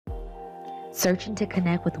Searching to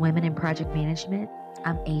connect with women in project management?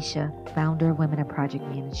 I'm Aisha, founder of Women in Project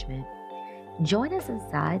Management. Join us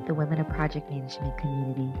inside the Women in Project Management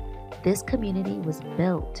community. This community was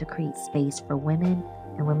built to create space for women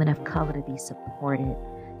and women of color to be supported,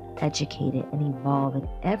 educated, and evolve in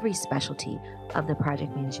every specialty of the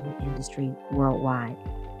project management industry worldwide.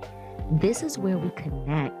 This is where we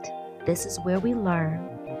connect, this is where we learn,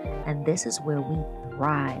 and this is where we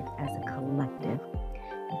thrive as a collective.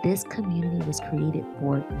 This community was created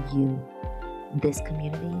for you. This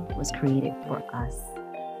community was created for us.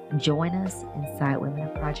 Join us inside Women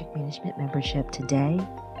of Project Management membership today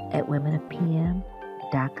at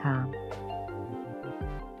womenofpm.com.